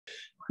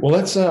Well,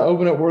 let's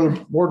open up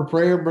word of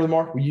prayer. Brother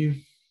Mark, will you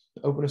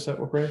open us up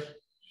with prayer?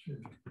 Sure.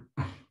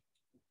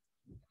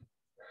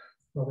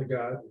 Father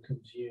God, we come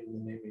to you in the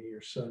name of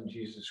your Son,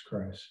 Jesus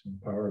Christ, in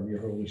the power of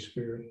your Holy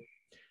Spirit,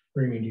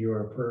 bringing to you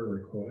our prayer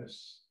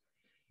requests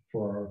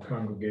for our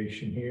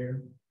congregation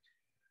here,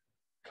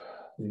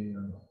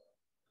 the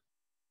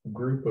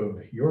group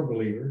of your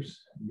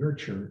believers, your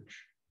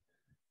church,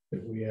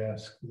 that we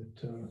ask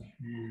that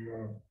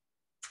you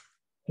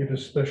give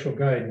us special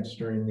guidance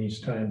during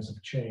these times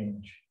of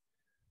change.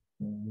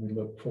 And we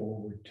look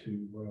forward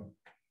to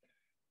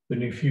the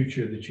new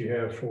future that you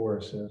have for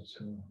us. As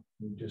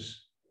we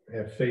just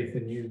have faith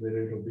in you that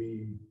it'll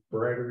be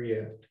brighter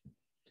yet.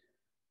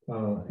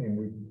 And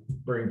we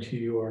bring to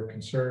you our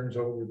concerns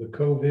over the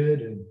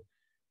COVID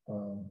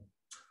and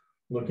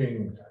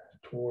looking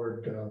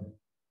toward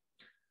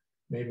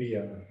maybe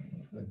a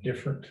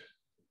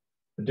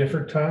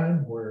different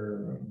time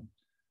where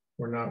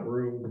we're not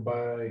ruled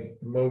by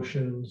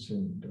emotions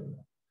and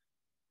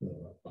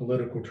the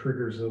political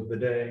triggers of the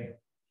day,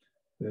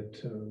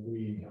 that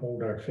we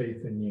hold our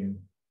faith in you.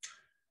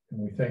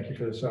 And we thank you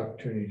for this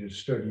opportunity to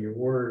study your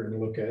word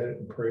and look at it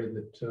and pray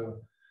that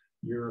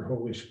your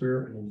Holy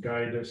Spirit will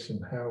guide us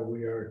in how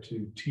we are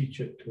to teach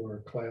it to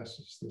our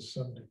classes this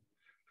Sunday.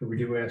 For we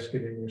do ask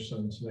it in your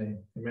Son's name.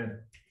 Amen.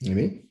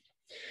 Amen.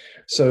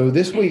 So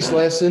this week's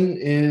lesson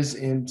is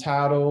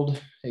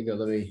entitled, here you go,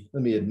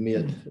 let me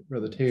admit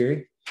Brother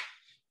Terry.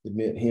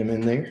 Admit him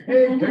in there.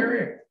 Hey,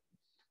 Terry.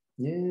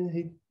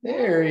 Yeah,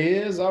 there he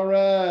is. All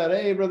right.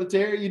 Hey, Brother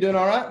Terry, you doing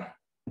all right?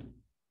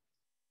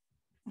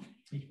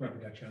 He's probably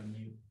got you on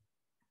mute.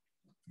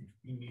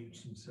 He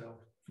mutes himself.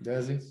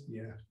 Does he?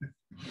 Yeah.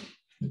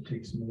 It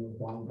takes him a little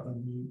while to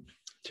unmute.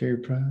 Terry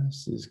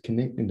Price is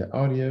connecting to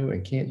audio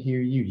and can't hear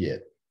you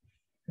yet.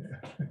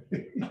 Yeah.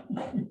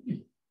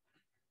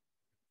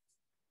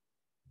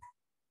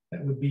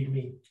 That would be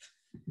me.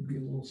 It'd be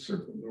a little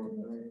circle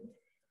going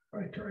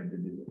on. I tried to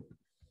do it.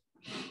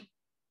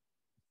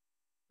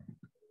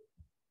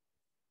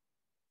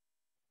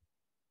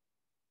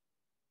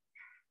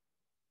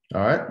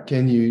 All right.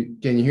 Can you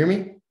hear me? I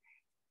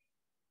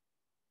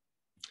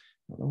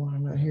don't know why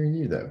I'm not hearing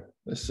you though.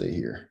 Let's see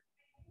here.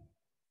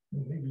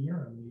 Maybe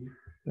you're on mute.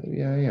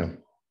 Maybe I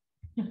am.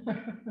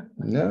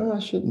 No, I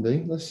shouldn't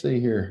be. Let's see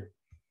here.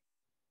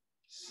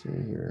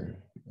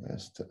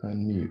 That's to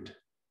unmute.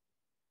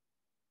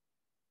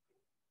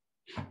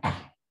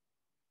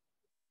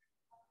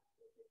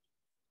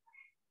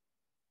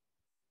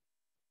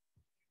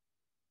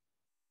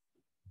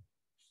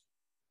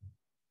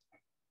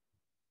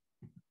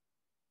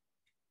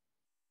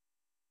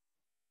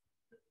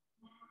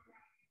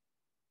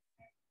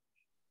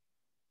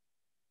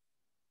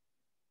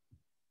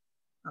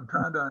 I'm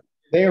trying to.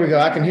 There we go.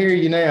 I can hear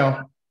you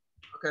now.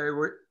 Okay, I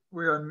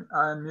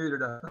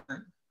unmuted, I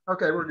think.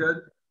 Okay, we're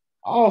good.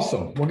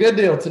 Awesome. Well, good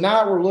deal.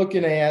 Tonight we're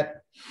looking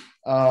at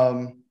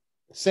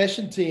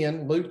session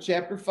 10, Luke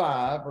chapter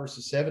 5,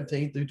 verses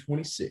 17 through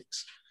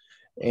 26.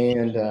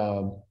 And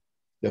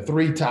the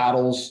three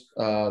titles,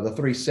 the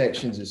three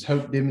sections is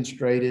hope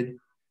demonstrated,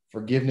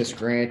 forgiveness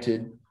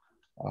granted,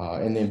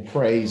 and then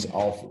praise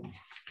offered.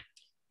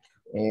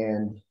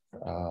 And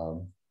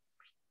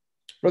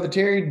Brother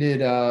Terry,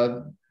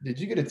 did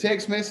you get a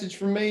text message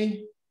from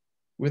me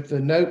with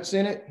the notes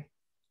in it?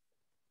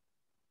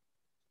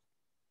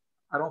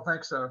 I don't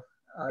think so.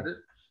 I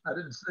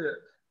didn't see it.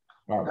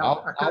 All right, I'll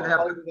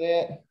play with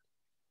that.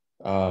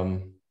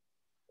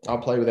 I'll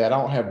play with that. I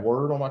don't have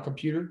Word on my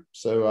computer,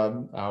 so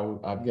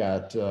I've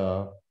got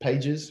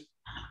Pages,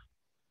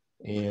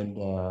 and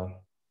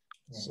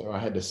so I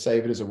had to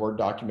save it as a Word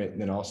document,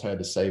 and then also had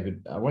to save it.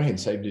 I went ahead and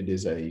saved it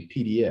as a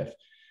PDF.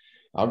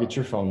 I'll get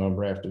your phone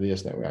number after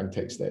this. That way I can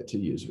text that to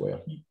you as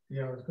well.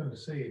 Yeah, I was going to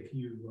say if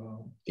you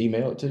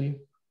email it to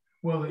you.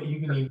 Well, you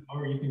can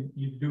or you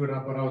can do it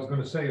up. But I was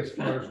going to say, as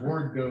far as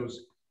Word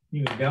goes,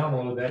 you can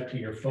download that to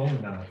your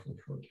phone now.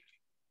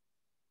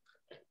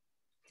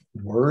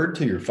 Word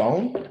to your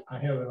phone? I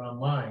have it on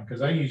mine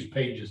because I use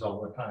Pages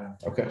all the time.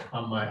 Okay.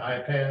 On my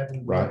iPad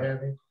and right. what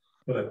have you.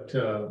 But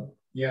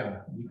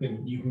yeah, you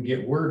can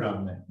get Word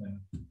on that now.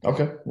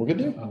 Okay, well, good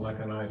deal. Unlike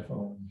an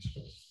iPhone.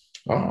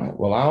 All right.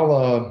 Well,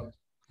 I'll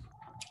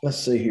let's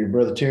see here,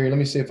 Brother Terry. Let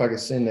me see if I can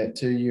send that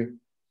to you.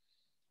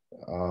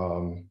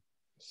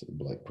 See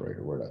Blake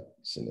Prager. Where'd I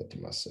send it to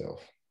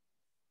myself?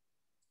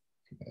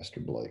 Master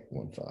Blake,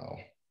 one file.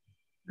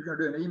 You're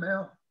gonna do an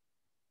email?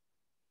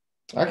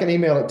 I can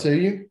email it to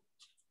you.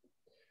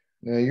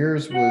 Now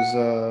yours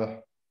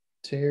was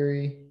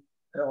Terry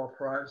L.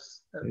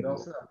 Price at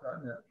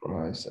bellsouth.net.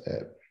 Price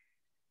at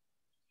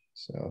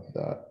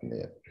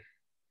south.net.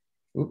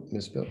 Oop,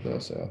 misspelled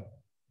Bellsouth.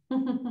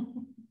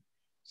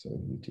 So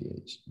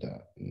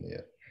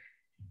uth.net.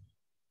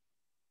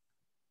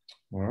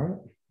 All right.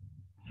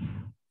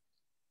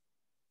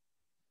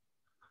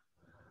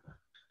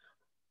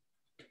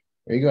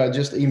 There you go. I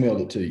just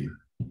emailed it to you.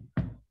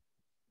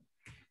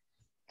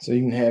 So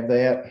you can have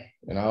that,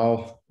 and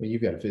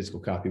you've got a physical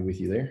copy with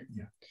you there.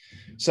 Yeah.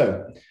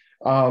 So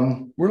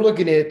We're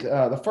looking at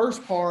the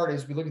first part.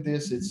 As we look at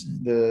this, it's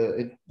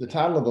the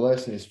title of the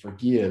lesson is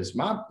Forgives.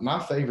 My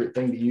favorite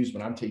thing to use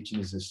when I'm teaching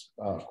is this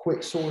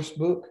quick source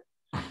book.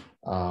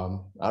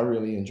 I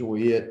really enjoy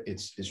it.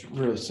 It's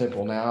really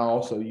simple. Now I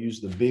also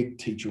use the big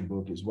teacher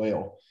book as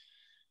well.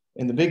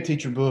 In the big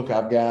teacher book,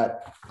 I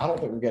don't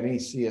think we've got any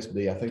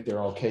CSB. I think they're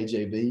all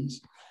KJVs.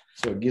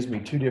 So it gives me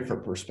two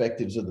different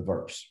perspectives of the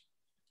verse.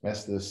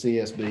 That's the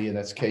CSB and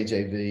that's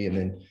KJV. And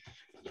then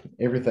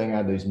everything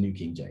I do is New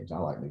King James. I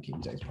like New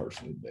King James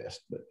personally the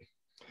best, but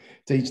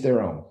to each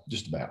their own,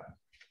 just about.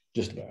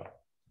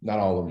 Not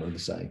all of them are the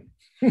same.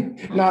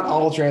 Not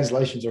all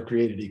translations are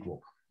created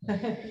equal.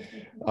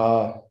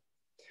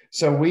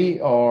 So we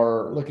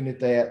are looking at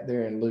that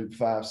there in Luke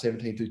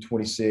 5:17 through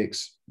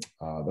 26.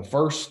 The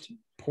first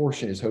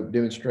portion is hope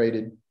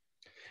demonstrated.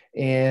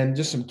 And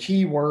just some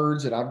key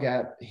words that I've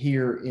got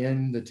here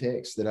in the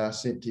text that I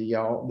sent to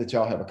y'all, that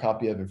y'all have a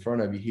copy of in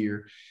front of you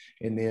here.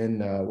 And then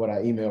what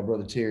I emailed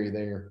Brother Terry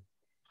there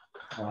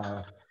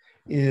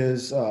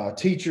is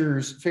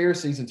teachers,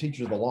 Pharisees and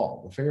teachers of the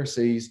law. The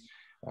Pharisees,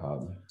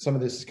 some of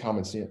this is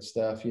common sense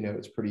stuff,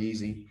 it's pretty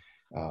easy.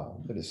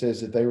 But it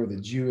says that they were the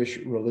Jewish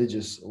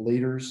religious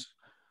leaders.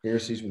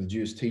 Pharisees were the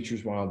Jewish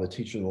teachers, while the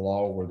teachers of the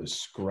law were the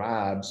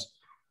scribes,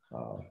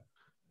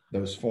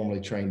 those formerly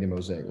trained in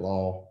Mosaic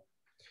law.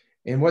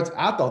 And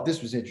I thought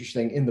this was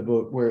interesting in the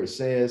book where it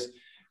says,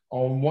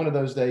 on one of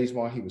those days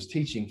while he was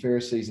teaching,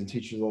 Pharisees and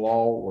teachers of the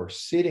law were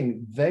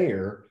sitting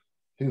there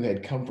who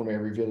had come from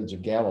every village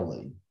of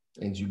Galilee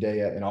and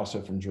Judea and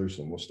also from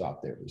Jerusalem. We'll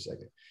stop there for a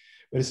second.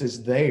 But it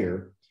says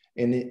there,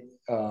 and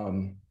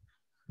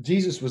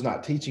Jesus was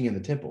not teaching in the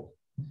temple.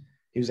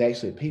 He was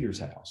actually at Peter's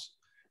house.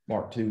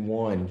 Mark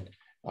 2:1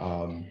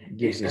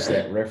 gives us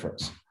that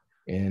reference.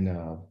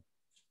 And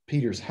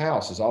Peter's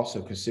house is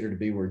also considered to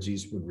be where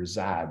Jesus would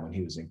reside when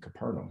he was in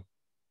Capernaum,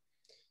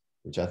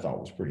 which I thought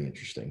was pretty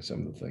interesting.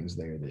 Some of the things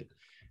there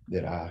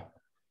that I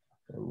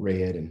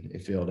read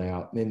and filled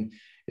out. And then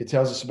it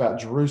tells us about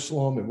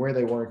Jerusalem and where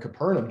they were in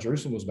Capernaum.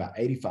 Jerusalem was about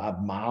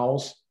 85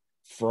 miles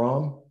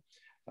from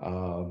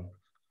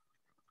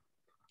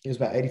it was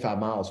about 85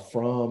 miles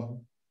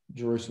from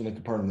Jerusalem and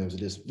Capernaum. There was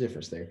a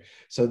difference there.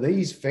 So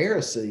these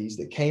Pharisees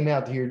that came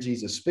out to hear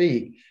Jesus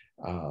speak,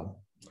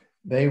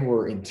 they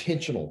were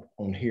intentional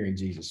on hearing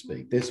Jesus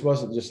speak. This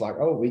wasn't just like,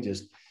 oh, we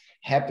just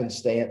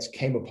happenstance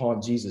came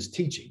upon Jesus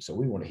teaching, so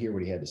we want to hear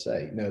what he had to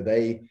say. No,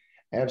 they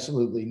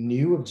absolutely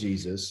knew of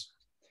Jesus.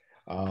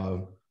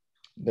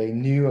 They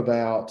knew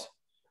about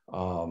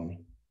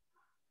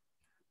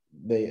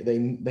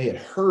they had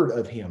heard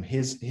of him.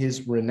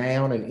 His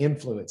renown and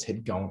influence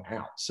had gone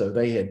out. So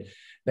they had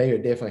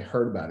definitely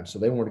heard about him. So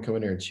they wanted to come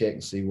in there and check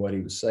and see what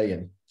he was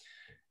saying.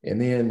 And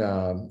then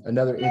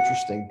another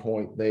interesting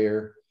point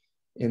there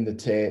in the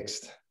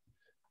text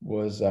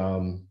was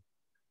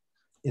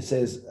it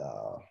says,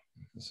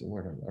 let's see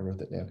where I wrote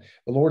that down.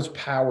 The Lord's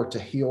power to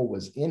heal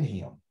was in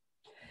him.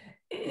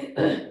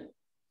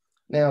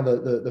 Now,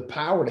 the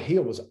power to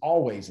heal was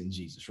always in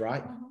Jesus,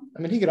 right?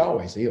 I mean, he could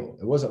always heal.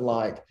 It wasn't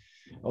like,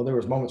 oh, there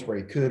was moments where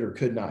he could or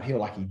could not heal,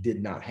 like he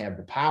did not have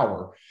the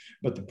power.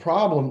 But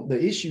the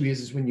issue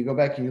is when you go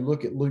back and you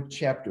look at Luke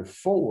chapter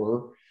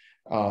 4,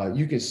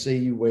 you can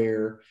see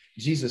where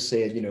Jesus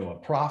said, a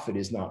prophet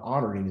is not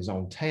honored in his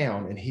own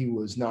town, and he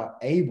was not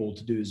able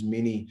to do as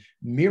many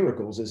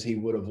miracles as he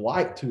would have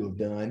liked to have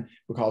done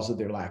because of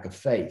their lack of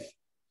faith.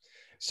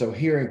 So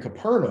here in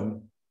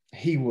Capernaum,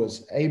 he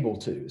was able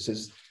to. It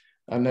says,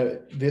 I know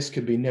this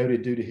could be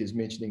noted due to his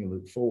mentioning in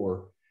Luke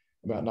 4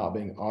 about not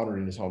being honored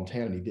in his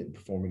hometown, and he didn't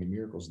perform any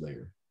miracles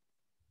there.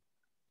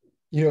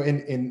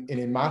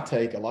 In my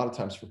take, a lot of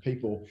times for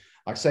people,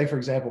 like say, for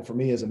example, for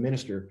me as a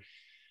minister,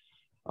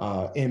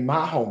 in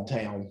my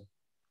hometown,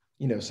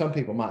 some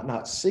people might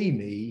not see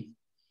me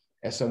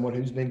as someone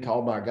who's been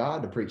called by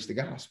God to preach the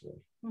gospel.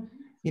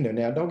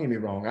 Now don't get me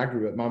wrong. I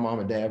grew up, my mom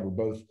and dad were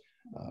both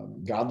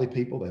godly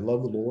people. They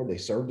loved the Lord. They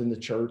served in the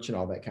church and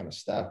all that kind of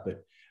stuff.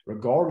 But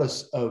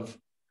regardless of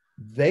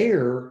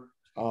their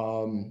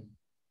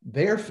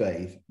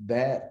faith,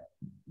 that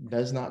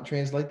does not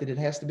translate that it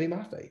has to be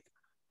my faith.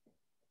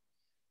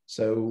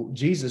 So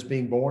Jesus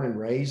being born and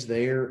raised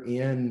there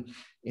in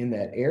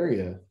that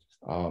area,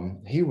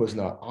 he was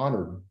not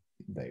honored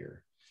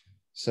there.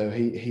 So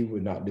he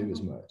would not do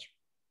as much.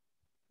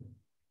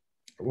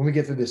 When we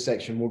get through this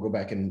section, we'll go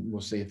back and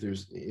we'll see if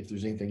there's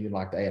anything you'd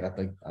like to add. I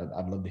think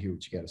I'd love to hear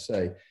what you got to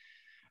say.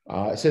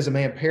 It says a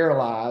man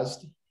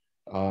paralyzed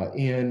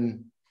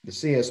in the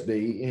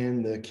CSB.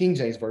 In the King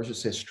James Version, it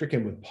says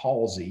stricken with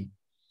palsy.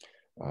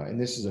 And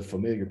this is a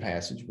familiar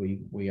passage.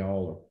 We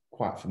all are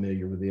quite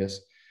familiar with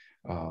this.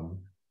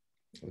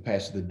 The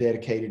passage, the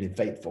dedicated and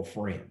faithful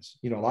friends.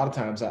 A lot of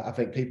times I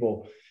think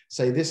people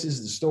say this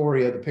is the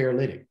story of the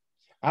paralytic.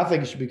 I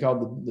think it should be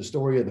called the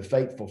story of the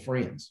faithful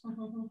friends.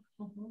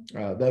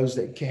 Those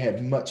that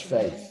had much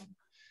faith.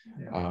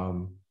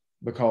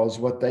 Because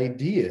what they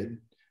did,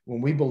 when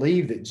we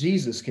believe that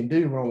Jesus can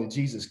do what only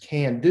Jesus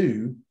can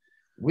do,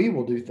 we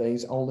will do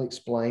things only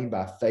explained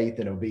by faith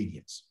and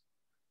obedience.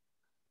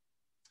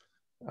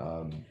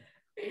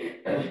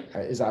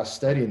 as I was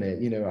studying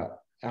that, you know,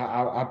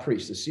 I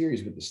preached a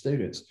series with the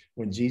students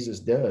when Jesus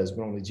does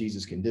what only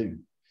Jesus can do.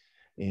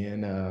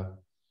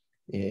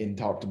 And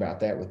talked about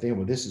that with them.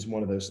 Well, this is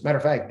one of those, matter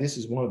of fact, this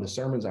is one of the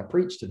sermons I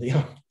preached to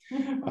them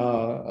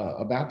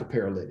about the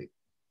paralytic,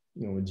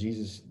 you know, what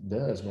Jesus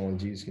does what only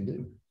Jesus can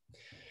do.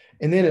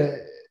 And then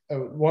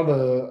one of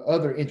the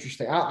other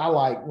interesting, I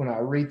like when I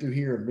read through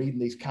here and reading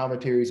these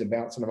commentaries and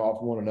bouncing them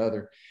off one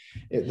another,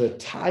 the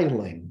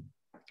tiling,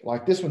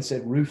 like this one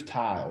said roof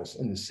tiles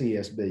in the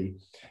CSB.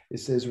 It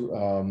says,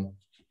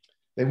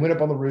 they went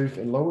up on the roof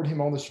and lowered him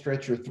on the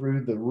stretcher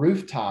through the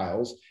roof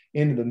tiles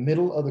into the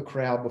middle of the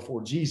crowd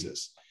before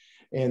Jesus.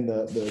 And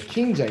the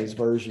King James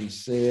Version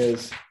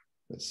says,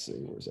 let's see,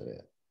 where's that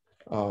at?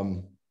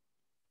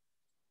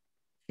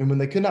 And when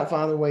they could not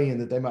find their way in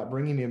that they might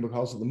bring him in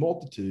because of the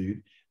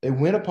multitude, they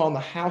went upon the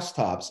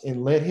housetops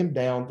and led him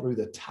down through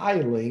the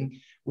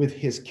tiling with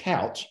his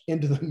couch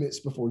into the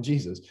midst before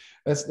Jesus.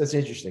 That's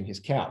interesting, his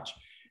couch.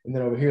 And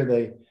then over here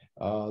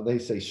they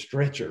say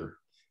stretcher.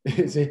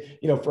 You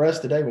know, for us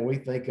today, when we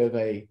think of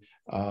a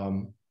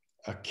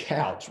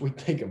couch, we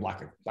think of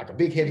like a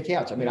big heavy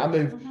couch. I mean, I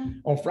move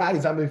on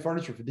Fridays, I move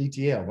furniture for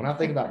DTL. When I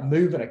think about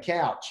moving a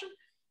couch,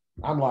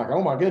 I'm like,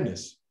 oh my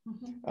goodness.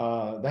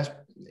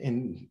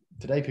 And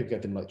today people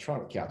got them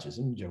electronic couches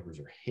and jokers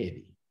are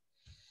heavy.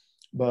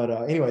 But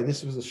anyway,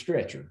 this was a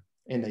stretcher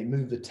and they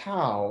moved the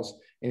tiles.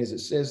 And as it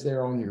says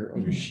there on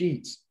your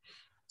sheets,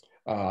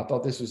 I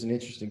thought this was an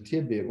interesting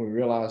tidbit when we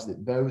realized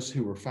that those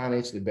who were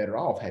financially better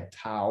off had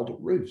tiled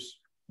roofs.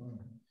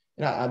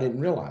 And I didn't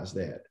realize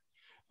that.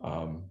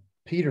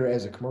 Peter,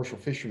 as a commercial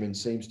fisherman,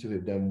 seems to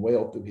have done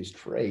well through his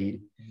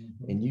trade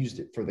and used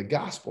it for the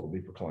gospel to be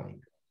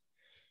proclaimed.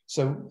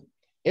 So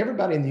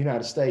everybody in the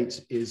United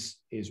States is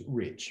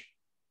rich,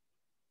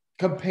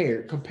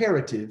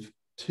 comparative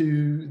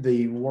to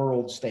the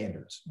world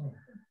standards.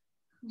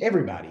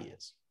 Everybody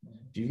is.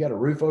 If you've got a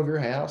roof over your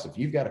house, if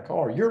you've got a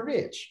car, you're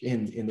rich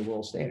in the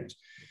world standards.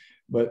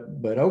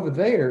 But over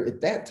there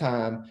at that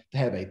time, to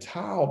have a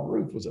tiled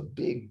roof was a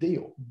big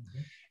deal.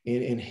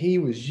 And he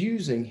was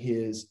using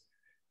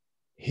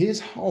his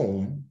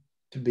home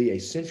to be a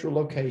central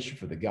location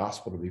for the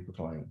gospel to be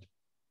proclaimed.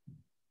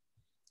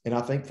 And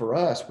I think for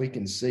us, we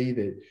can see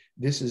that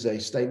this is a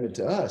statement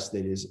to us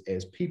that is,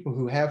 as people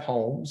who have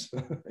homes,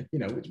 you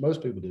know, which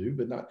most people do,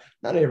 but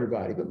not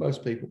everybody, but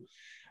most people,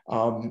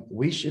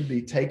 we should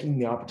be taking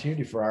the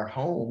opportunity for our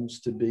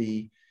homes to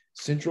be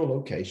central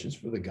locations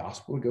for the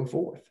gospel to go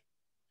forth.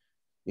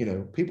 You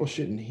know, people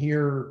shouldn't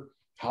hear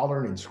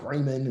hollering and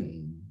screaming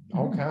and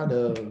all kind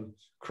of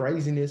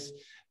craziness.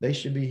 They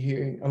should be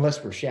hearing,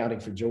 unless we're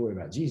shouting for joy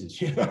about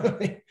Jesus, you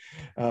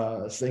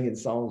know, singing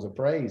songs of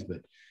praise.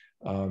 But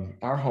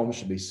our homes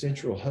should be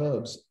central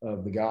hubs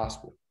of the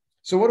gospel.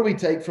 So what do we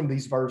take from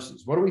these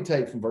verses? What do we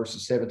take from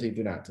verses 17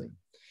 through 19?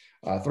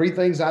 Three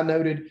things I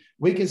noted.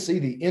 We can see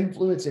the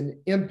influence and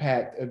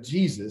impact of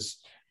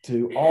Jesus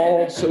to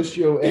all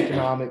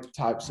socioeconomic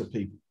types of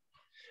people.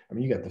 I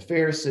mean, you got the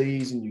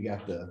Pharisees and you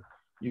got the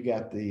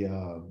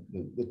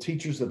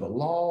teachers of the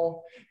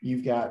law.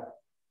 You've got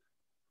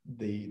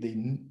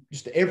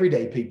just the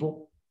everyday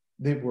people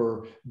that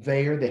were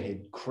there that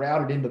had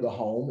crowded into the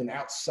home and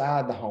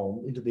outside the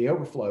home into the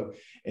overflow.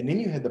 And then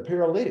you had the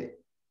paralytic.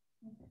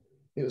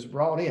 It was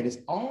brought in. It's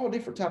all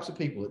different types of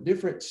people at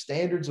different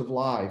standards of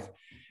life.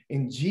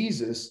 And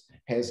Jesus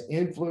has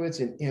influence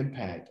and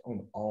impact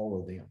on all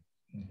of them,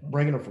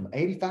 bringing them from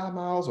 85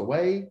 miles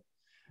away,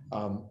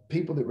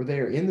 people that were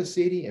there in the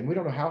city. And we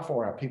don't know how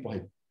far out people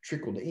had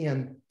trickled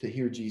in to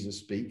hear Jesus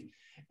speak.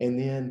 And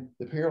then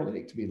the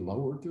paralytic to be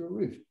lowered through a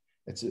roof.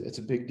 It's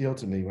a big deal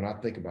to me when I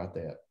think about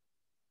that.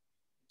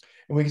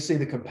 And we can see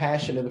the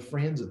compassion of the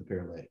friends of the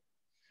paralytic.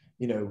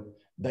 You know,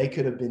 they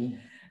could have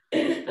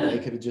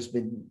just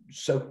been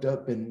soaked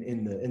up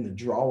in the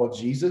draw of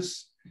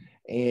Jesus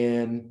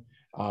and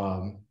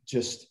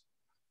just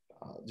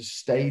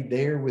stayed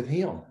there with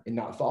him and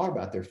not thought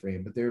about their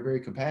friend, but they're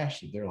very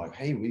compassionate. They're like,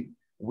 hey,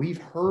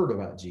 we've heard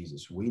about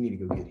Jesus. We need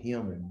to go get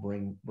him and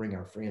bring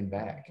our friend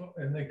back.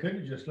 And they could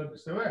have just looked and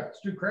said, well,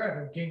 it's too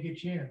crowded. We can't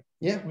get you in.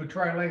 Yeah. We'll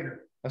try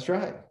later. That's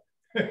right.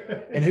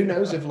 And who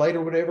knows if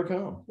later would ever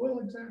come. Well,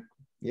 exactly.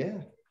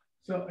 Yeah.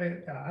 So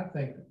I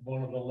think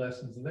one of the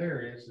lessons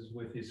there is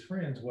with his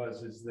friends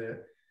is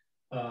that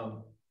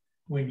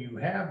when you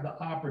have the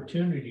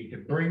opportunity to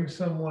bring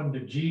someone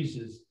to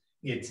Jesus,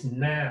 it's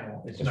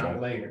now. It's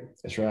not later.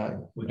 That's right.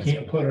 We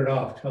can't put it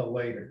off till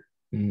later.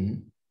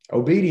 Mm-hmm.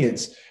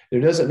 Obedience, there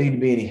doesn't need to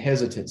be any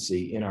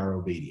hesitancy in our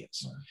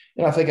obedience.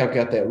 And I think I've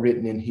got that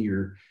written in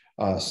here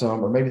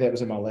some, or maybe that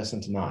was in my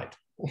lesson tonight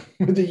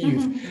with the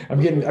youth. I'm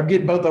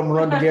getting both of them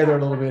run together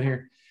a little bit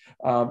here.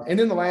 And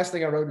then the last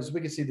thing I wrote is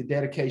we can see the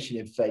dedication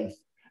and faith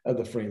of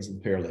the friends of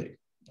the paralytic.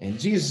 And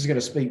Jesus is going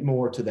to speak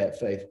more to that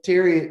faith.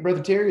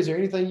 Brother Terry, is there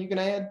anything you can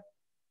add?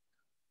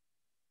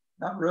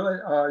 Not really.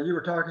 You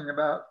were talking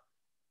about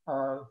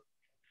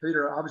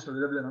Peter obviously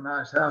lived in a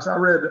nice house. I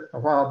read a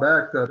while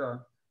back that I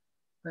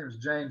think it was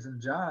James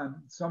and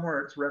John,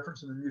 somewhere it's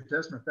referenced in the New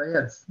Testament,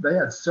 they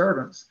had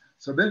servants.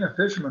 So being a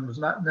fisherman was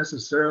not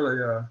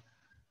necessarily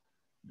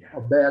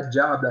a bad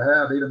job to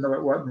have, even though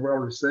it wasn't well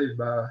received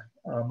by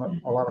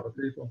a lot of the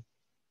people.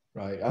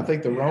 Right. I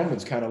think the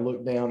Romans kind of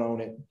looked down on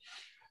it.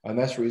 And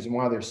that's the reason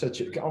why there's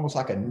such a, almost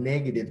like a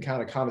negative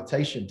kind of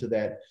connotation to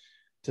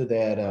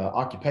that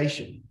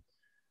occupation,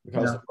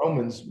 because the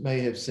Romans may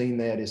have seen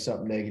that as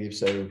something negative.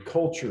 So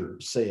culture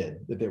said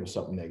that there was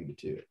something negative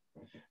to it.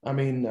 I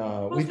mean,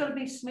 it's going to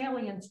be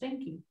smelly and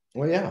stinky.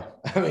 Well, yeah.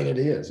 I mean, it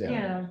is. Yeah.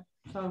 Yeah.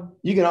 So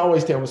you can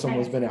always tell when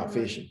someone's been out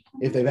fishing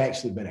if they've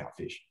actually been out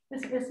fishing.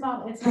 It's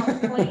not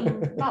a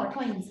clean, not a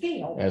clean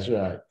scale. That's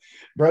right.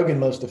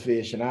 Brogan loves to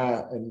fish, and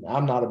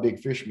I'm not a big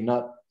fisherman.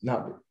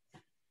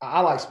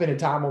 I like spending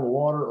time on the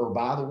water or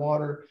by the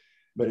water,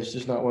 but it's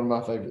just not one of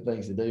my favorite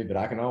things to do. But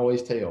I can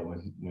always tell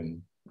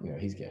when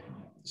he's got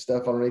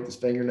stuff underneath his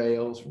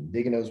fingernails from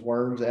digging those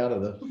worms out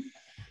of the.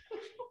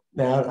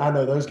 Now I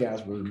know those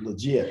guys were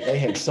legit. They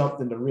had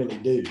something to really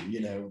do,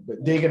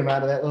 but digging them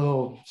out of that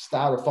little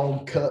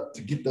styrofoam cup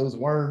to get those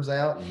worms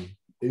out and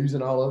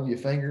oozing all over your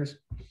fingers.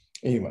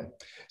 Anyway,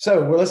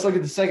 so let's look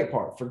at the second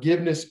part.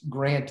 Forgiveness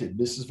granted.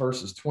 This is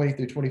verses 20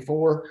 through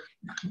 24.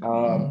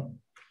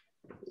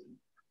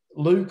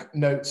 Luke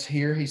notes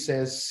here, he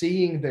says,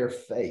 seeing their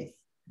faith,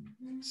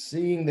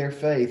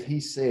 he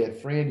said,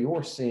 friend,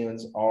 your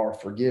sins are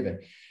forgiven.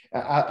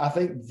 I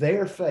think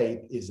their faith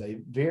is a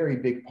very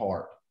big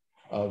part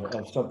of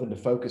something to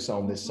focus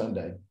on this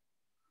Sunday.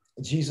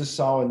 Jesus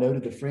saw and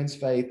noted the friend's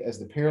faith as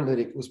the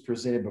paralytic was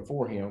presented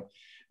before him.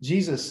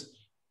 Jesus,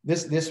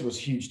 this was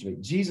huge to me.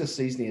 Jesus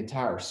sees the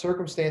entire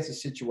circumstance and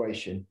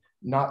situation,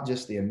 not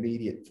just the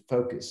immediate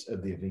focus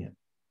of the event.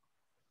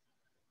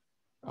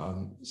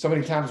 So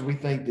many times we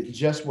think that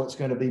just what's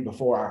going to be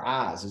before our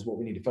eyes is what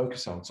we need to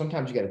focus on.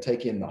 Sometimes you got to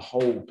take in the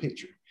whole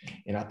picture.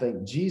 And I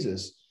think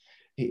Jesus,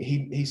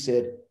 he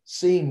said,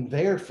 seeing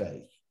their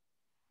faith,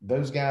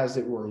 those guys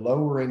that were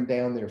lowering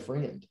down their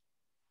friend.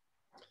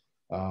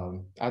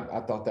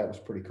 I thought that was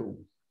pretty cool.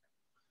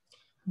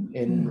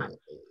 And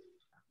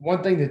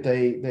one thing that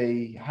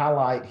they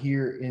highlight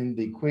here in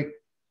the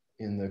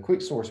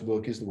quick source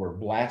book is the word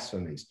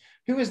blasphemies.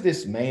 Who is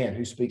this man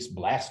who speaks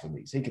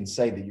blasphemies? He can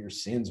say that your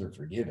sins are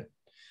forgiven.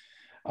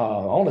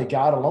 Only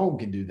God alone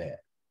can do that.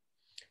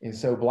 And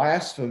so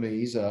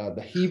blasphemies,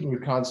 the Hebrew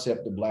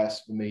concept of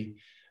blasphemy,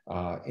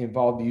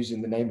 involved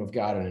using the name of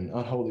God in an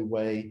unholy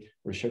way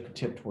or show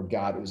contempt toward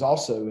God. It was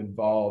also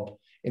involved,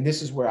 and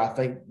this is where I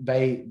think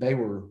they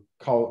were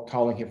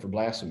calling him for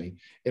blasphemy.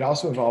 It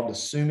also involved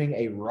assuming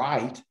a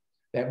right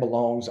that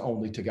belongs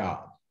only to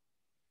God.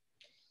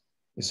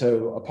 And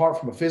so apart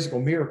from a physical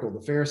miracle,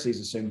 the Pharisees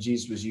assumed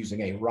Jesus was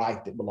using a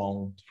right that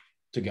belonged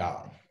to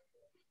God.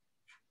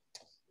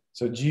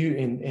 So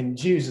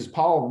Jews, as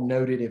Paul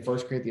noted in 1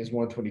 Corinthians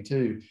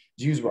 1:22,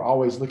 Jews were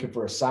always looking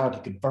for a sign to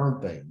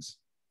confirm things.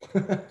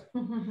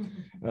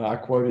 I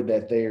quoted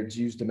that there.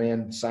 Jews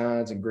demand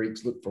signs and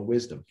Greeks look for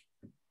wisdom.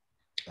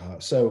 There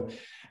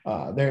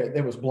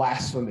was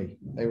blasphemy.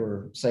 They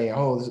were saying,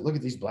 oh, look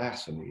at these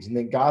blasphemies. And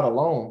then God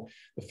alone,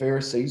 the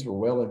Pharisees were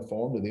well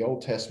informed of the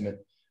Old Testament,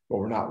 but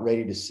were not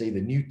ready to see the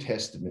New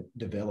Testament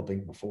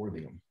developing before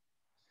them.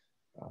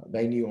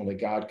 They knew only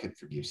God could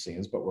forgive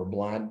sins, but were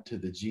blind to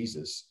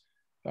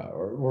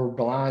were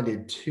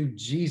blinded to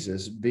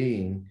Jesus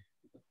being,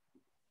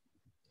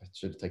 I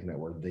should have taken that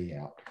word "the"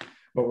 out,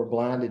 but were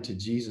blinded to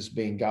Jesus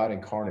being God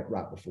incarnate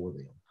right before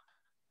them.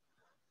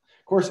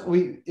 Of course,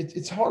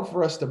 it's hard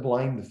for us to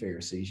blame the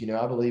Pharisees.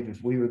 I believe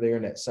if we were there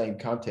in that same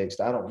context,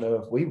 I don't know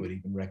if we would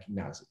even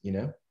recognize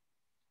it.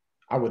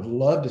 I would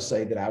love to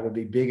say that I would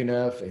be big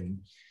enough and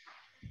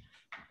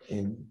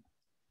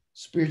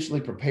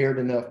spiritually prepared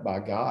enough by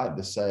God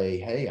to say,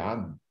 hey,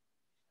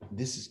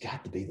 this has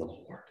got to be the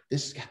Lord.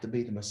 This has got to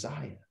be the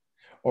Messiah.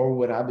 Or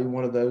would I be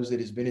one of those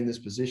that has been in this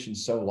position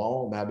so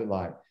long,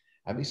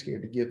 I'd be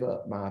scared to give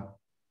up my,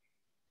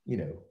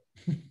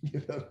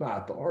 give up my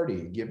authority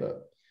and give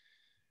up,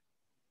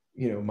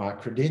 my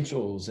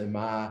credentials and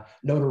my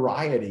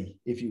notoriety,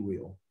 if you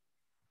will,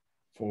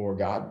 for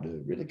God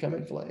to really come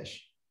in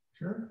flesh.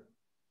 Sure.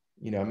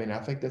 I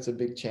think that's a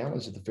big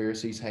challenge that the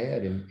Pharisees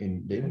had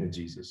in dealing with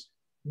Jesus.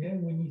 Yeah,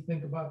 when you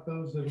think about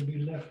those that will be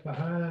left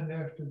behind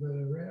after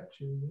the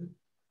rapture,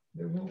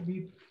 there won't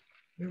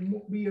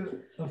be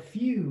a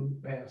few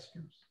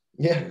pastors.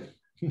 Yeah,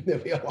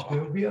 there'll be a lot.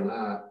 There'll be a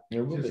lot.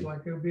 Just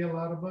like there'll be a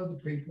lot of other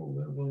people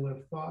that will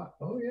have thought,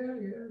 oh yeah,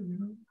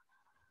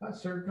 I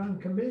served on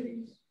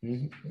committees.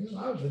 Mm-hmm.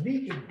 I was a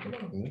deacon.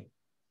 Mm-hmm.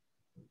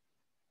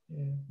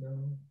 Yeah,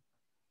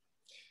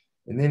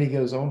 And then he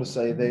goes on to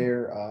say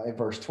there in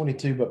verse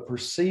 22, but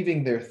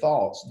perceiving their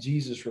thoughts,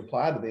 Jesus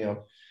replied to them,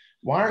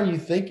 why are you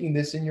thinking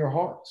this in your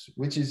hearts?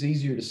 Which is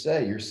easier to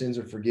say, your sins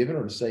are forgiven,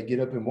 or to say, get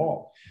up and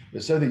walk?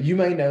 But so that you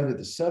may know that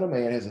the Son of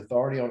Man has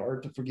authority on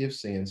earth to forgive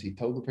sins, he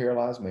told the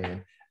paralyzed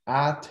man,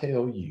 I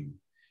tell you,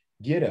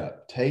 get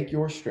up, take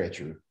your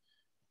stretcher,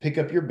 pick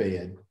up your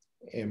bed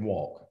and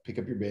walk. Pick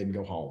up your bed and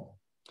go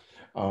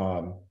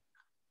home.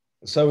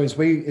 So as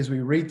we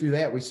read through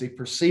that, we see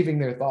perceiving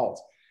their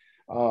thoughts.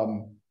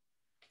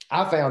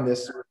 I found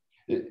this,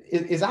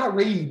 as I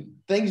read,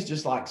 things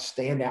just like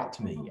stand out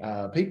to me.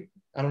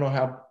 I don't know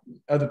how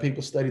other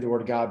people study the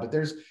word of God, but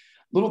there's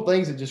little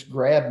things that just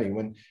grab me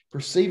when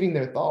perceiving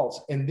their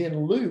thoughts. And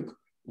then Luke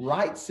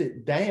writes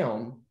it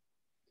down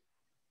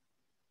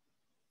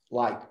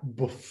like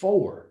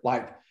before,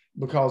 like,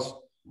 because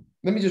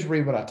let me just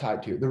read what I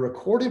typed here. The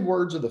recorded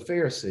words of the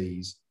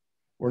Pharisees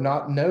were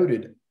not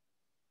noted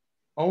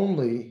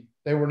only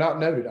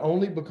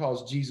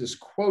because Jesus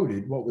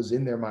quoted what was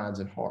in their minds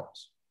and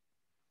hearts.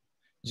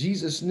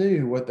 Jesus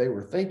knew what they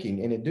were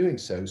thinking, and in doing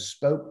so,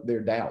 spoke their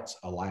doubts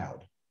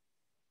aloud.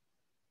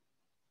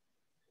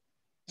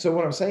 So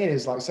what I'm saying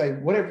is, like, say,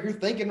 whatever you're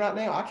thinking right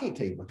now, I can't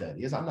tell you what that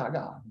is. I'm not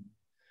God.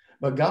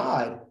 But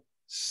God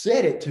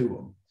said it to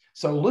them.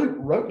 So Luke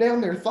wrote down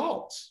their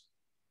thoughts.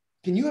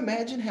 Can you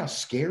imagine how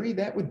scary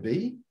that would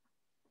be?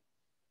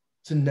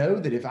 To know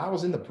that if I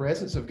was in the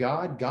presence of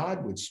God,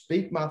 God would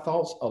speak my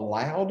thoughts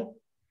aloud,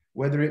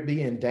 whether it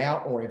be in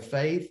doubt or in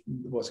faith,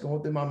 what's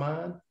going through my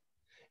mind,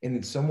 and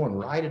then someone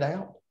write it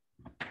out.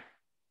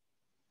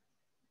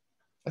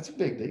 That's a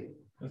big deal.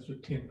 That's a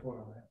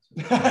tinfoil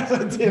answer. That's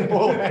a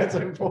tinfoil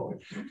answer for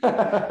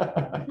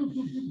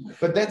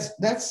But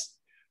that's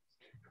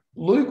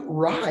Luke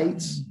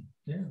writes.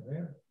 Yeah.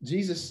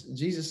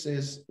 Jesus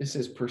says, it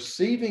says,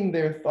 perceiving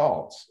their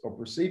thoughts or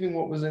perceiving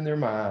what was in their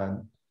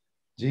mind,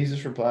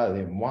 Jesus replied to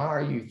them, why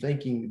are you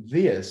thinking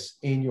this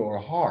in your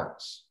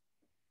hearts?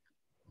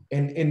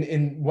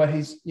 And what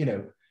he's,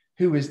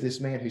 who is this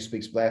man who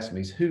speaks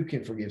blasphemies? Who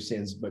can forgive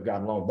sins but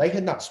God alone? They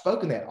had not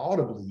spoken that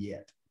audibly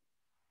yet,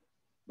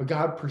 but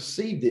God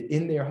perceived it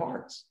in their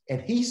hearts.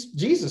 And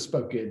Jesus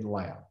spoke it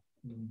loud.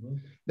 Mm-hmm.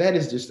 That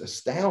is just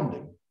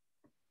astounding.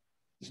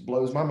 Just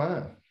blows my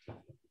mind.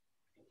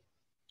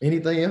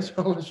 Anything else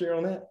I want to share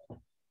on that?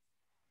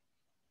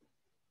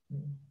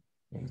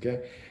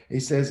 Okay. He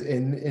says,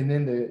 and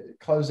then to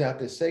close out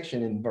this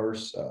section in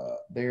verse,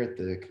 there at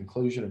the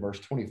conclusion of verse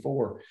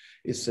 24,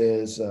 it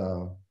says,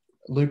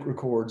 Luke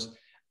records,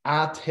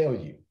 I tell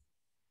you.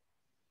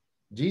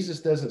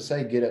 Jesus doesn't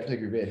say, get up, take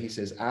your bed. He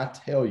says, I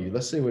tell you.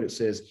 Let's see what it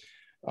says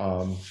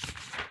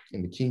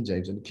in the King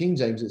James. In the King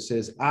James, it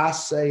says, I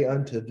say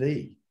unto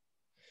thee.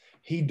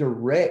 He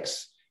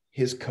directs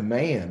his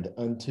command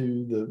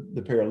unto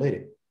the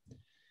paralytic.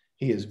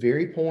 He is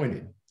very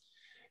pointed.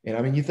 And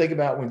I mean, you think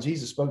about when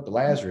Jesus spoke to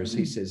Lazarus,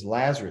 he says,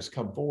 Lazarus,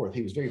 come forth.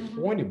 He was very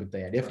pointed with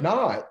that. If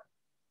not,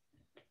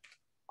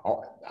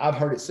 I've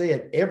heard it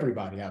said,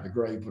 everybody out of the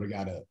grave would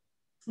have got up.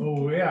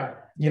 Oh, yeah.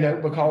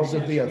 Because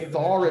of the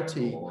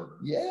authority.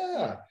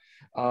 Yeah.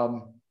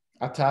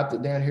 I typed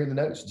it down here in the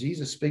notes.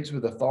 Jesus speaks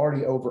with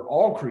authority over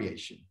all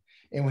creation.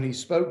 And when he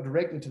spoke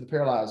directly to the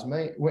paralyzed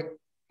man,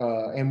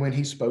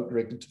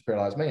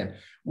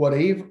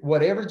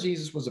 whatever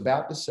Jesus was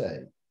about to say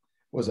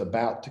was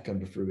about to come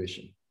to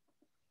fruition.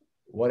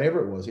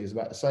 Whatever it was he was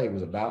about to say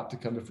was about to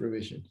come to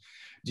fruition.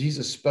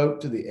 Jesus spoke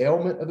to the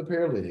ailment of the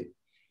paralytic,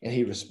 and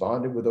he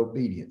responded with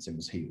obedience and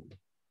was healed.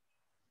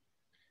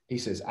 He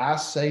says, I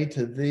say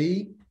to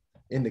thee,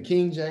 in the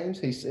King James,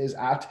 he says,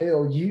 I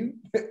tell you,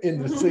 in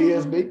the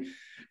CSB,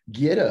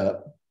 get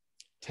up,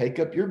 take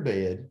up your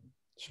bed,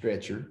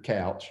 stretcher,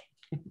 couch,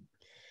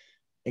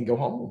 and go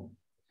home.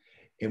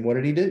 And what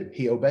did he do?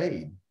 He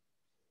obeyed.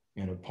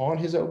 And upon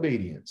his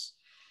obedience,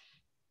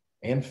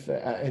 and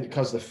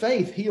because the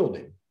faith healed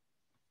him,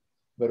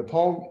 but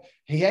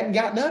he hadn't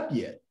gotten up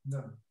yet.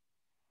 No.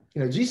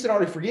 Jesus had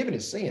already forgiven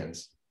his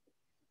sins.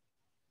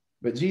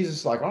 But Jesus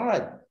is like, all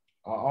right,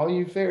 all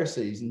you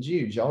Pharisees and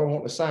Jews, y'all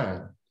want a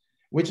sign.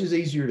 Which is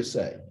easier to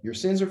say? Your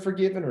sins are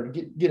forgiven, or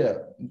to get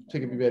up,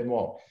 pick up your bed and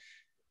walk?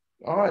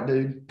 All right,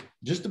 dude,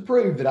 just to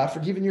prove that I've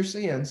forgiven your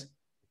sins,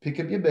 pick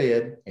up your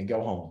bed and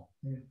go home.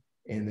 Yeah.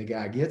 And the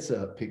guy gets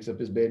up, picks up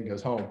his bed and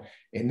goes home.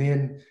 And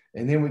then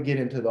we get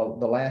into the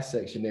last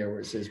section there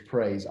where it says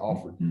praise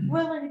offered.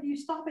 Well, and if you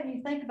stop and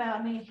you think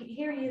about it,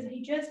 here he is,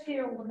 he just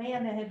healed a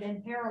man that had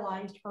been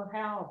paralyzed for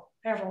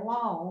however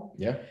long.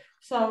 Yeah.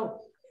 So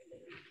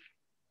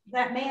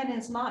that man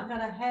is not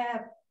going to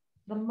have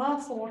the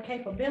muscle or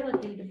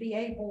capability to be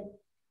able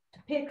to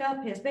pick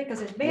up his bed,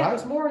 because his bed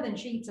was more than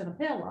sheets and a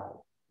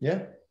pillow.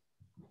 Yeah.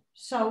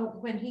 So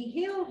when he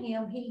healed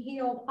him, he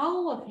healed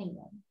all of him.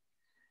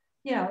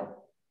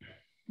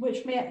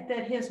 Which meant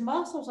that his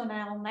muscles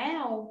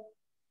now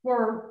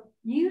were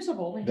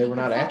usable. They were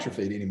not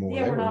atrophied anymore.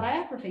 They were not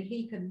atrophied.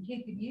 He could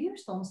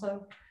use them.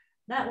 So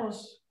that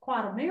was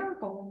quite a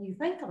miracle when you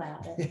think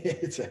about it.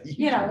 It's a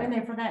and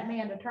then for that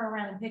man to turn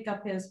around and pick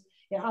up his,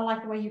 I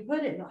like the way you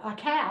put it, a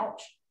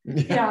couch,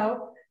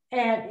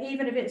 and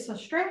even if it's a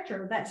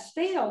stretcher, that's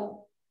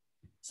still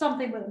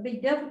something that would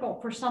be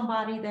difficult for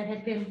somebody that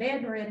had been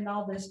bedridden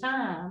all this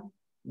time.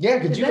 Yeah,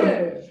 could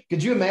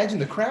you imagine?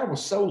 The crowd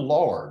was so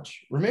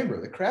large. Remember,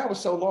 the crowd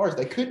was so large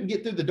they couldn't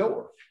get through the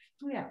door.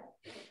 Yeah.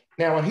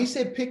 Now, when he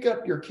said pick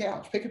up your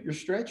couch, pick up your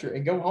stretcher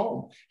and go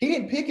home, he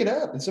didn't pick it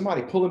up and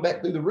somebody pull him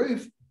back through the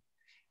roof.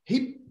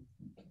 He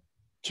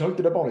chunked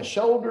it up on his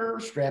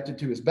shoulder, strapped it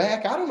to his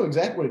back. I don't know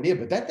exactly what he did,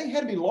 but that thing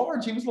had to be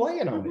large. He was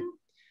laying on it.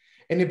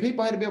 And then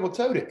people had to be able to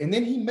tote it. And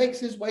then he makes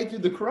his way through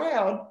the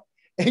crowd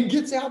and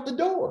gets out the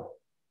door.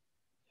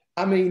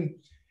 I mean,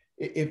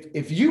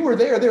 if you were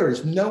there, there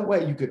is no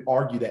way you could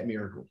argue that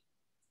miracle.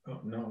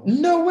 Oh, no.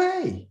 No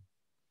way.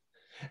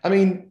 I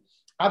mean,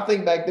 I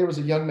think back, there was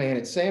a young man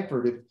at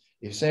Sanford,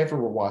 if Sanford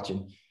were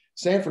watching,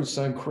 Sanford's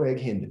son, Craig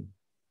Hendon.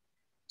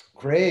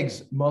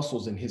 Craig's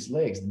muscles in his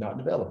legs did not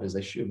develop as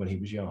they should when he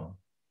was young.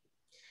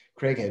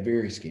 Craig had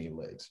very skinny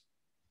legs.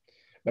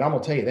 But I'm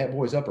going to tell you, that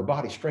boy's upper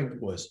body strength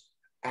was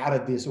out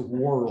of this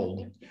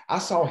world. I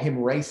saw him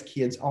race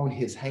kids on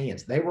his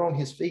hands. They were on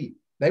his feet.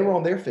 They were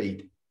on their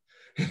feet.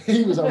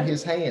 He was on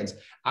his hands.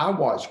 I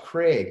watched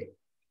Craig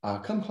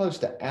come close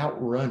to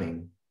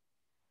outrunning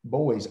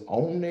boys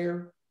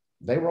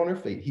they were on their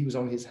feet. He was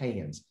on his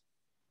hands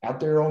out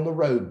there on the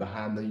road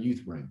behind the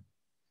youth room.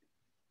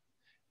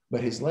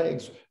 But his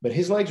legs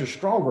are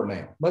stronger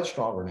now, much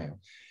stronger now.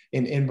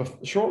 And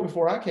shortly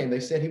before I came, they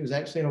said he was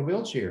actually in a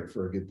wheelchair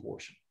for a good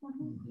portion.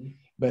 Mm-hmm.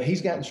 But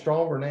he's gotten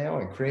stronger now.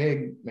 And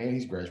Craig, man,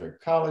 he's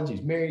graduated college.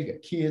 He's married. He's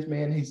got kids,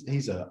 man.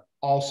 He's an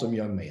awesome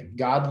young man,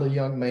 godly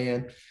young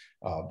man.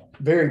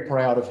 Very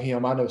proud of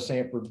him. I know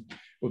Sanford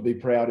would be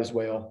proud as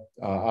well.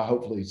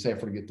 Hopefully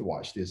Sanford will get to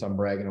watch this. I'm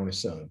bragging on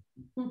his son.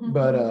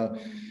 But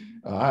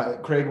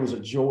Craig was a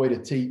joy to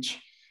teach.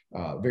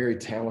 Very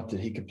talented.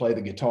 He could play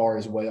the guitar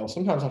as well.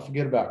 Sometimes I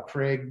forget about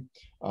Craig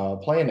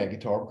playing that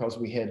guitar because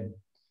we had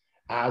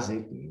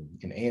Isaac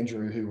and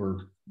Andrew, who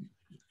were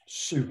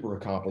super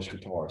accomplished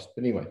guitarists.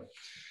 But anyway,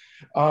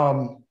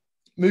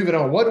 moving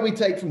on. What do we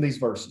take from these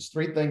verses?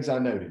 3 things I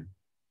noted.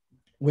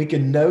 We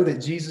can know that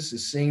Jesus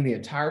is seeing the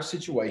entire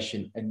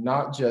situation and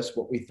not just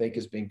what we think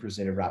is being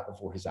presented right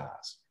before his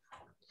eyes.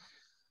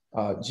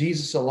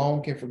 Jesus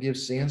alone can forgive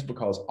sins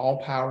because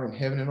all power in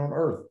heaven and on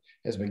earth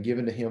has been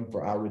given to him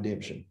for our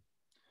redemption.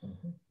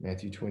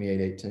 Matthew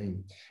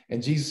 28:18.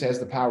 And Jesus has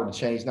the power to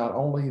change not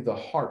only the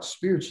heart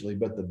spiritually,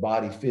 but the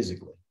body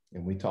physically.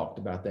 And we talked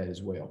about that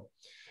as well.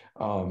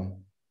 And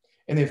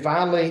then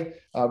finally,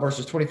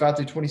 verses 25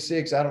 through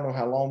 26. I don't know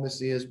how long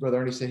this is. Brother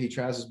Ernie said he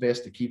tries his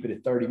best to keep it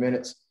at 30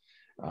 minutes.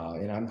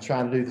 And I'm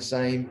trying to do the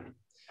same.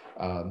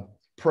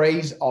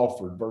 Praise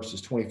offered,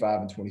 verses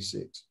 25 and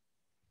 26.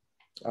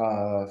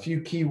 A few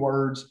key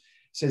words. It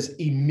says,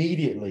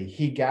 immediately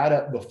he got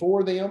up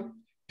before them,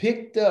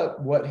 picked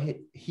up what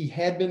he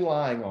had been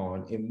lying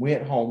on, and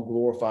went home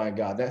glorifying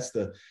God. That's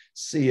the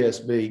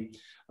CSB.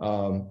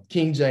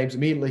 King James,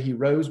 immediately he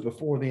rose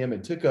before them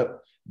and took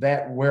up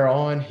that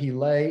whereon he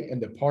lay and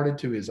departed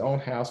to his own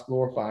house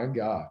glorifying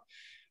God.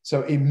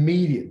 So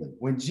immediately,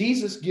 when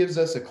Jesus gives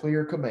us a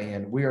clear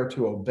command, we are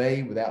to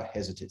obey without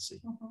hesitancy.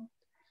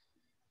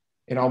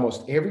 And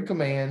almost every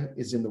command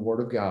is in the Word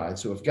of God.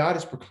 So if God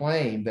has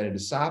proclaimed that a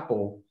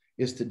disciple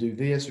is to do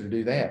this or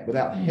do that,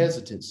 without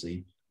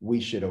hesitancy,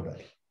 we should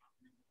obey.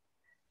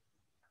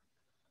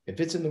 If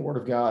it's in the Word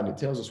of God and it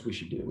tells us we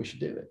should do it, we should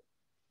do it.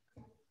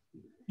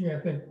 Yeah, I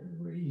think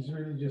he's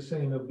really just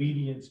saying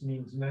obedience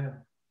means now.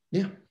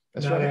 Yeah,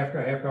 that's not right.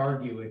 After I have to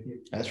argue with you.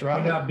 That's right.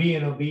 I'm not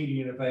being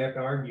obedient if I have to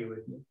argue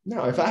with you.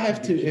 No, if I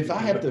have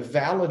to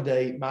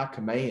validate my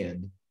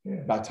command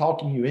by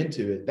talking you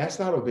into it, that's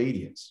not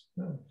obedience.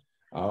 No.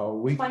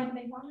 Explain to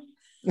me why.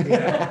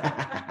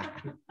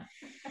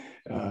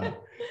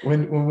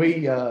 When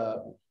we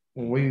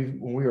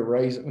were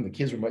raised, when the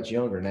kids were much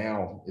younger,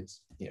 now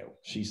it's,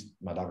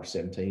 my daughter's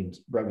 17,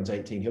 Brogan's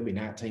 18, he'll be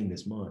 19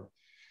 this month.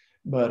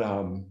 But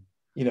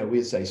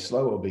we'd say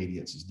slow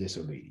obedience is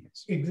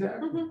disobedience.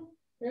 Exactly.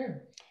 Yeah.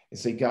 And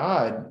see,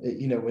 God,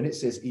 when it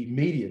says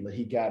immediately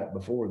he got it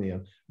before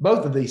them,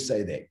 both of these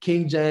say that.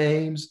 King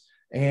James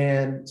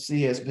and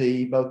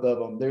CSB, both of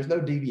them, there's no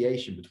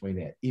deviation between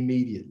that,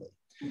 immediately.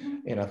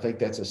 And I think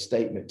that's a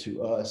statement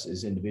to us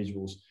as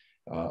individuals,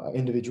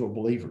 individual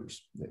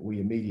believers, that we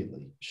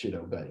immediately should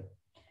obey.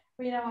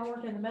 Well, I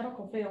worked in the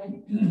medical field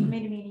for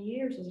many, many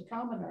years as a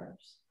trauma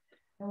nurse.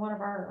 And one of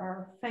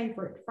our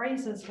favorite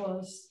phrases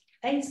was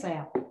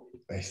ASAP.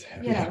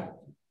 ASAP,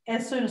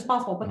 as soon as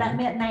possible, but that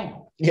meant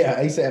now.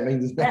 Yeah, ASAP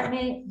means now. That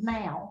meant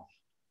now,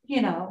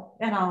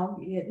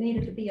 it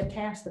needed to be a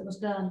task that was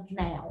done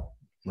now.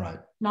 Right.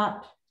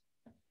 Not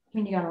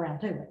when you got around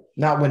to it.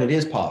 Not when it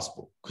is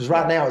possible, because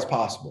right now it's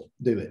possible.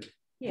 Do it.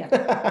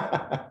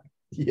 Yeah.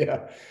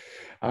 Yeah,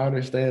 I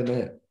understand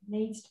that.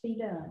 Needs to be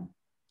done.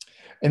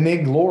 And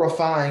then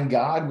glorifying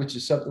God, which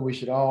is something we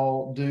should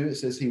all do. It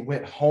says he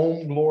went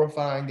home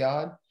glorifying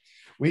God.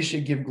 We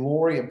should give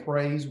glory and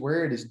praise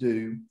where it is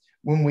due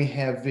when we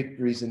have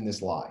victories in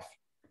this life.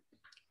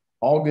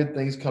 All good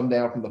things come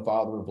down from the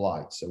Father of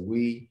lights. So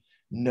we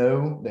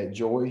know that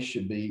joy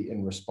should be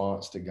in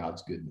response to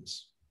God's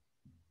goodness.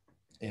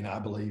 And I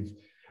believe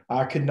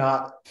I could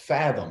not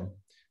fathom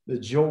the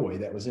joy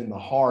that was in the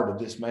heart of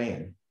this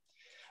man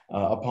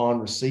upon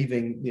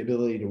receiving the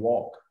ability to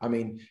walk. I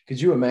mean,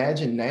 could you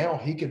imagine now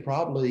he could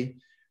probably,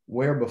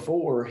 where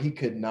before he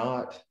could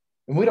not,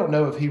 and we don't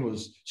know if he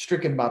was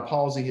stricken by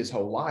palsy his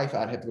whole life.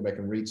 I'd have to go back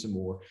and read some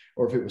more,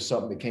 or if it was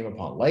something that came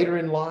upon later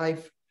in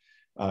life.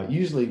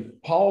 Usually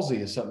palsy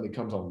is something that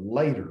comes on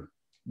later,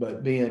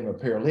 but being a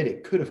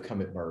paralytic could have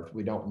come at birth.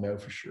 We don't know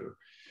for sure.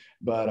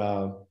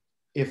 But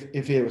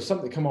if it was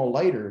something that come on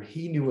later,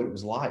 he knew what it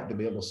was like to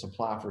be able to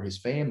supply for his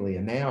family.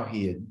 And now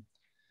he had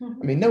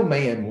I mean, no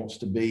man wants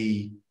to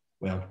be,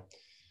 well,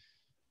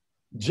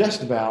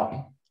 just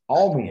about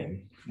all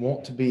men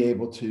want to be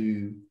able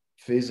to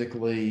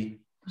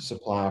physically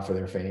supply for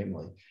their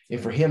family. And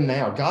for him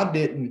now, God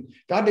didn't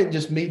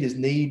just meet his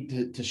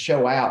need to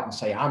show out and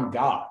say, I'm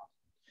God.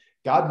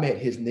 God met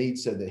his need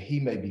so that he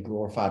may be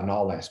glorified in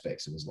all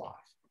aspects of his life.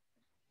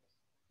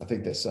 I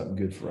think that's something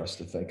good for us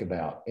to think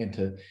about and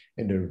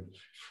to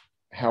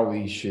how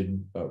we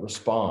should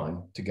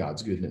respond to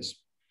God's goodness.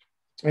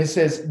 And it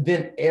says,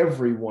 then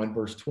everyone,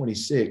 verse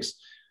 26,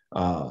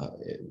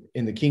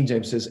 in the King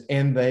James says,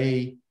 and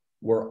they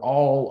were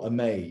all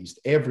amazed.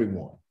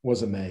 Everyone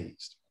was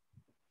amazed.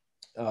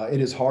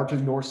 It is hard to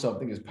ignore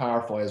something as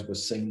powerful as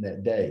was seen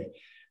that day.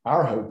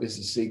 Our hope is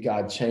to see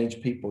God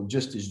change people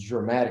just as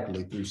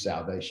dramatically through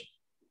salvation.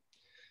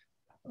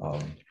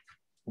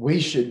 We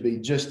should be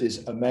just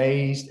as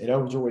amazed and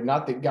overjoyed,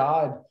 not that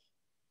God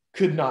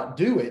could not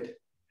do it,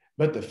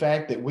 but the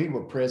fact that we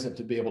were present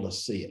to be able to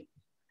see it.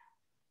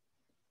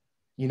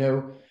 You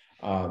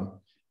know,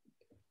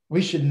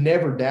 we should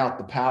never doubt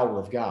the power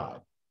of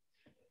God.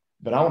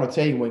 But I want to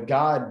tell you, when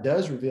God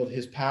does reveal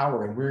his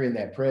power and we're in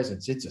that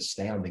presence, it's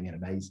astounding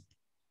and amazing.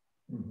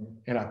 Mm-hmm.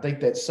 And I think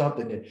that's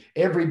something that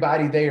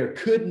everybody there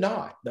could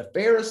not. The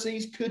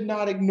Pharisees could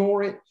not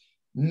ignore it.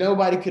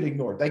 Nobody could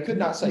ignore it. They could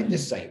not say,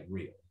 this ain't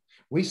real.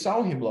 We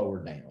saw him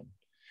lowered down.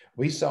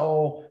 We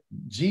saw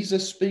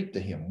Jesus speak to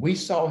him. We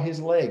saw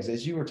his legs,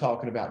 as you were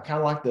talking about, kind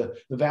of like the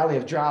valley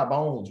of dry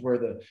bones, where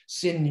the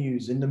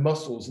sinews and the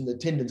muscles and the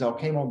tendons all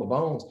came on the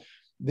bones.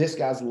 This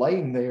guy's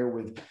laying there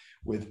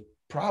with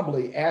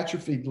probably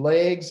atrophied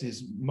legs.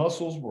 His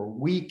muscles were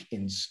weak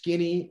and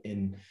skinny.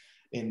 And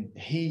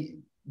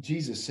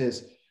Jesus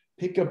says,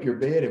 pick up your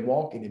bed and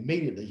walk. And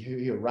immediately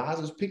he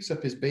arises, picks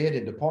up his bed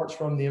and departs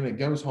from them and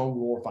goes home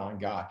glorifying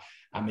God.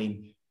 I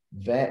mean,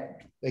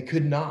 that they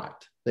could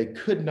not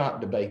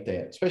debate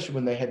that, especially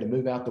when they had to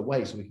move out the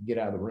way so we could get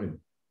out of the room.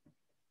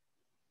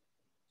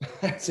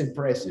 That's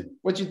impressive.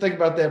 What you think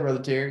about that,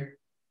 Brother Terry?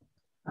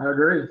 I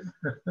agree.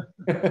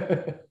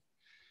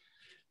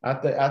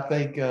 I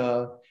think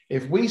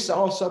if we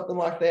saw something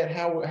like that,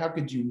 how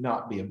could you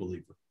not be a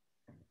believer?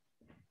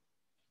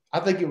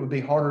 I think it would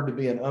be harder to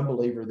be an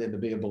unbeliever than to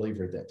be a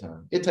believer at that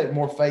time. It'd take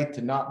more faith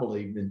to not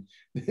believe than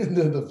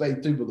the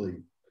faith to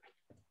believe.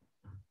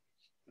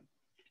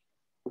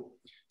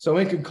 So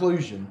in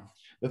conclusion,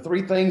 the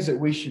three things that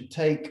we should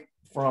take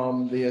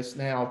from this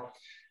now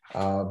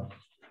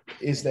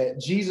is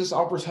that Jesus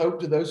offers hope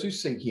to those who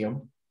seek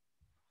him.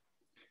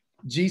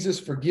 Jesus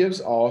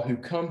forgives all who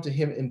come to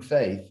him in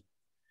faith,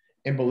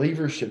 and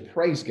believers should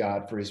praise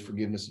God for his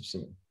forgiveness of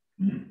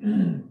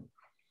sin.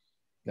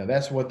 Now,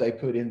 that's what they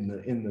put in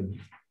the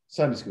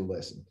Sunday school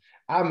lesson.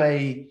 I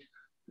may,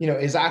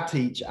 as I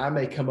teach, I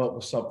may come up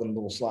with something a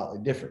little slightly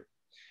different.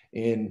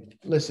 And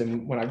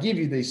listen, when I give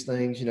you these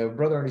things,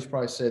 Brother Ernie's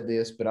probably said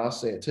this, but I'll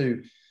say it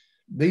too.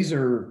 These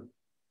are,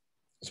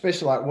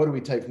 especially like, what do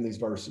we take from these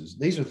verses?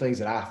 These are things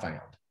that I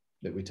found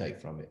that we take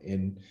from it.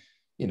 And,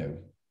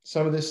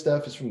 some of this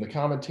stuff is from the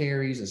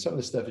commentaries and some of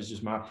this stuff is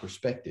just my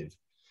perspective.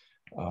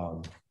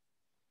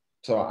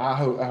 So I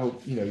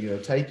hope,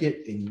 take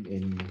it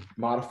and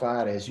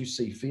modify it as you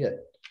see fit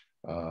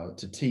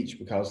to teach,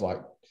 because like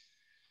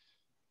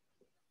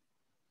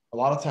a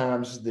lot of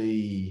times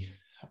the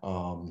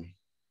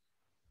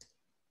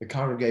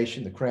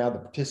congregation, the crowd, the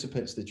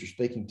participants that you're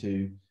speaking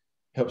to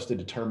helps to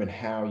determine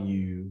how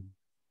you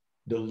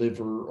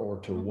deliver or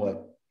to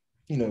what,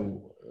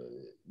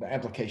 the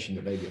application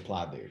that may be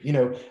applied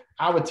there.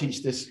 I would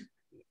teach this.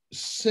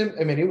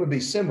 It would be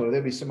similar.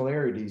 There'd be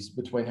similarities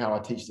between how I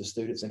teach the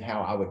students and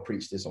how I would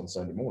preach this on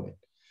Sunday morning.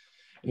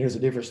 And there's a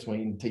difference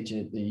between teaching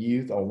it to the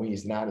youth on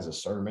Wednesday night as a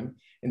sermon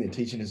and then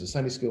teaching as a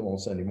Sunday school on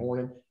Sunday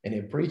morning and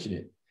then preaching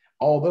it.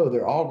 Although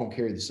they're all going to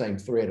carry the same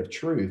thread of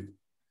truth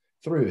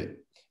through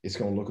it, it's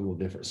going to look a little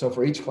different. So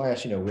for each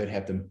class, we'd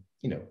have to,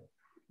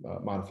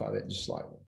 modify that just slightly.